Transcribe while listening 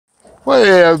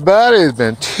Well, everybody, it's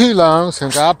been too long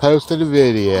since I posted a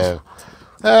video.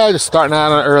 Just starting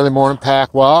out on an early morning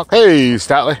pack walk. Hey,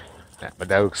 Statly. That's my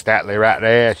dog Statly right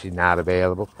there. She's not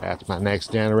available. That's my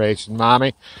next generation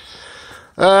mommy.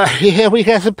 Yeah, we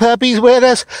got some puppies with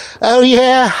us. Oh,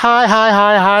 yeah.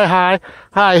 Hi.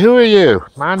 Hi, who are you?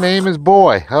 My name is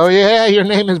Boy. Oh, yeah, your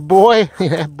name is Boy?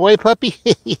 Yeah, Boy Puppy?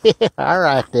 Yeah, all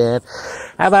right, then.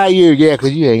 How about you? Yeah,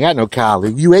 'cause you ain't got no collar.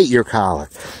 You ate your collar.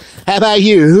 How about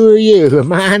you? Who are you?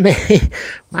 My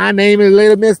name is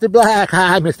Little Mr. Black.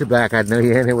 Hi, Mr. Black. I know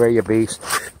you anywhere, you beast.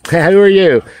 Who are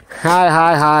you?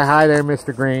 Hi there,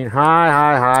 Mr. Green.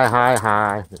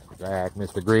 Hi. Mr. Black,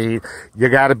 Mr. Green. You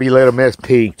gotta be Little Miss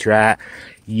Peach, right?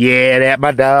 Yeah, that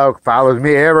my dog follows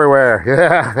me everywhere.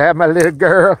 Yeah, that my little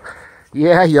girl.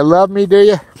 Yeah, you love me, do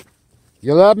you?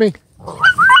 You love me?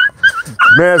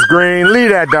 Miss Green,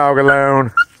 leave that dog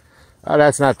alone. Oh,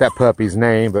 that's not that puppy's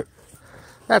name, but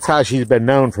that's how she's been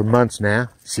known for months now.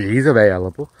 She's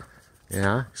available.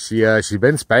 Yeah, she's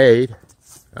been spayed.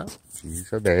 Oh,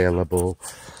 she's available.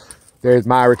 There's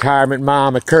my retirement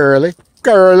mama, Curly.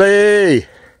 Curly!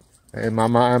 And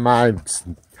my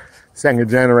second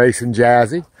generation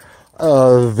Jazzy.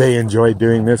 They enjoy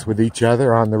doing this with each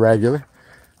other on the regular.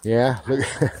 Yeah.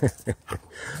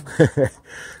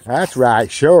 That's right.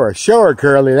 Sure,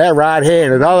 Curly. That right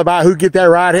hand is all about who get that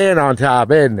right hand on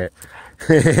top, isn't it?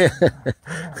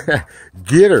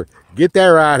 Get her. Get that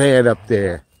right hand up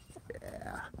there.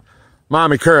 Yeah.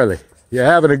 Mommy Curly, you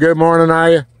having a good morning,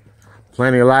 are you?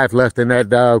 Plenty of life left in that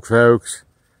dog, folks.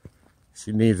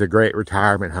 She needs a great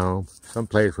retirement home.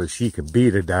 Someplace where she can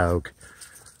beat a dog.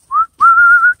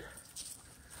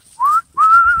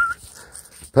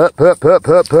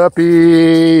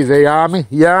 Puppies. Are you on me?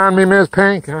 You on me, Miss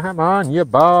Pink? I'm on you,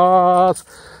 boss.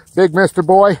 Big Mr.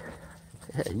 Boy.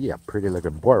 Hey, yeah, pretty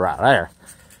looking boy right there.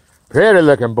 Pretty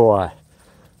looking boy.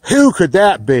 Who could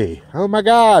that be? Oh my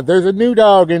God, there's a new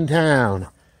dog in town.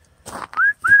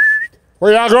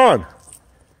 Where y'all going?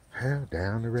 Well,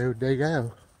 down the road they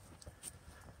go.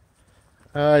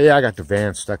 Yeah, I got the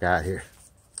van stuck out here.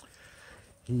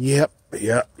 Yep.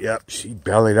 She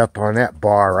bellied up on that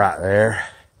bar right there.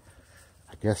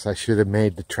 I guess I should have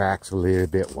made the tracks a little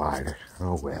bit wider.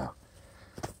 Oh well.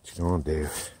 What you gonna do?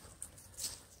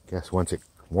 Guess once it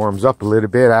warms up a little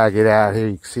bit, I get out here.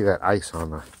 You can see that ice on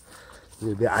the,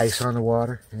 little bit of ice on the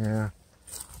water. Yeah,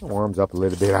 it warms up a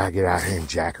little bit. I get out here and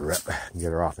jack her up and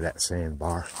get her off of that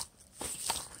sandbar.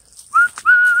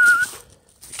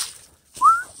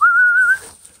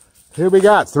 Here we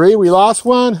got 3. We lost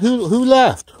one. Who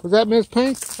left? Was that Miss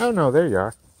Pink? Oh no, there you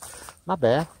are. My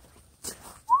bad.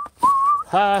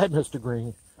 Hi, Mr.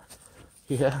 Green.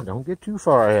 Yeah, don't get too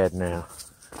far ahead now.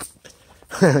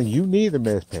 You neither,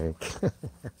 Miss Pink.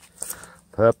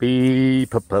 Puppy.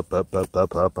 Ah,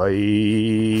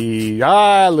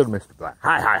 little Mr. Black.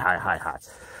 Hi.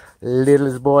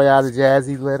 Littlest boy out of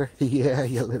Jazzy's litter. Yeah,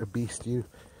 you little beast, you.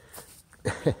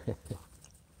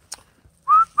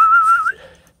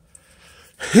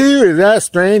 Who is that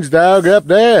strange dog up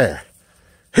there?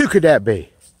 Who could that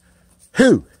be?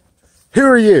 Who? Who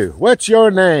are you? What's your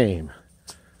name?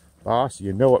 Boss,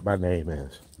 you know what my name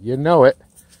is. You know it.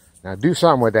 Now do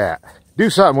something with that.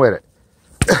 Do something with it.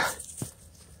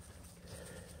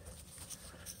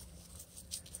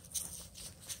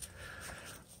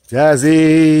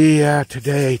 Jazzy,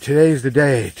 today's the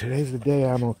day. Today's the day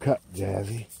I'm gonna cut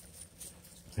Jazzy.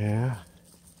 Yeah.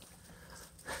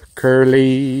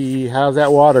 Curly, how's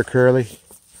that water, Curly?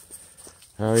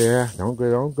 Oh yeah, don't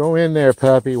go in there,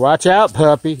 puppy. Watch out,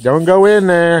 puppy. Don't go in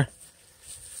there.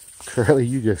 Curly,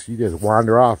 you just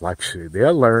wander off like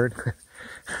they'll learn.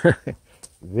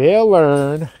 They'll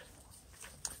learn.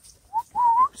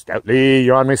 Stoutly,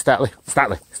 you on me, Stoutly?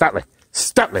 Stoutly.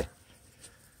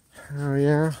 Oh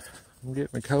yeah, I'm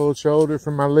getting a cold shoulder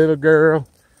from my little girl.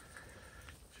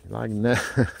 She's like, no.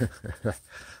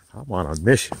 I'm on a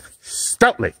mission.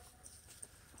 Stoutly.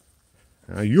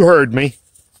 You heard me.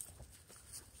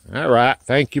 All right,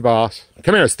 thank you, boss.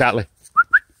 Come here, Stoutly.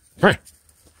 Come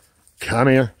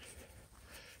here,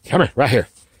 right here.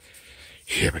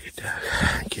 Here, my good dog.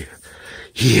 Thank you.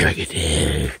 Here, my good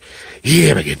dog.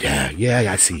 Here, my good dog. Yeah,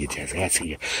 I see you, Jesse. I see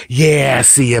you. Yeah, I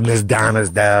see you, Miss Donna's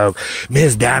dog.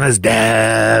 Miss Donna's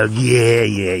dog.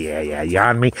 Yeah. You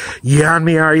on me? You on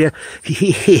me, are you?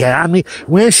 Yeah, on me.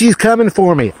 When she's coming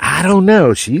for me? I don't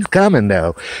know. She's coming,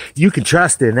 though. You can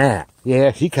trust in that.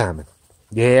 Yeah, she coming.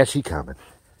 Yeah, she coming.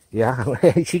 Yeah,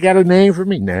 she got a name for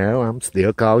me? No, I'm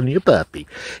still calling you Puppy.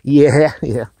 Yeah.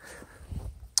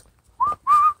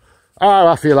 Oh,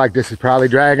 I feel like this is probably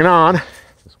dragging on.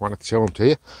 Just wanted to show them to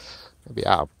you. Maybe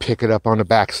I'll pick it up on the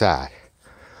backside.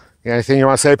 You got anything you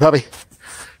want to say, puppy?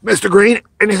 Mr. Green,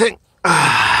 anything?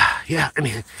 Yeah,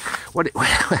 anything. What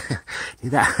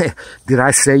did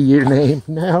I say your name?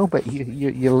 No, but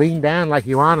you leaned down like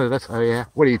you wanted us. Oh, yeah.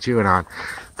 What are you chewing on?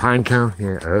 Pine cone?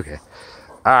 Yeah, okay.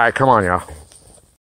 All right, come on, y'all.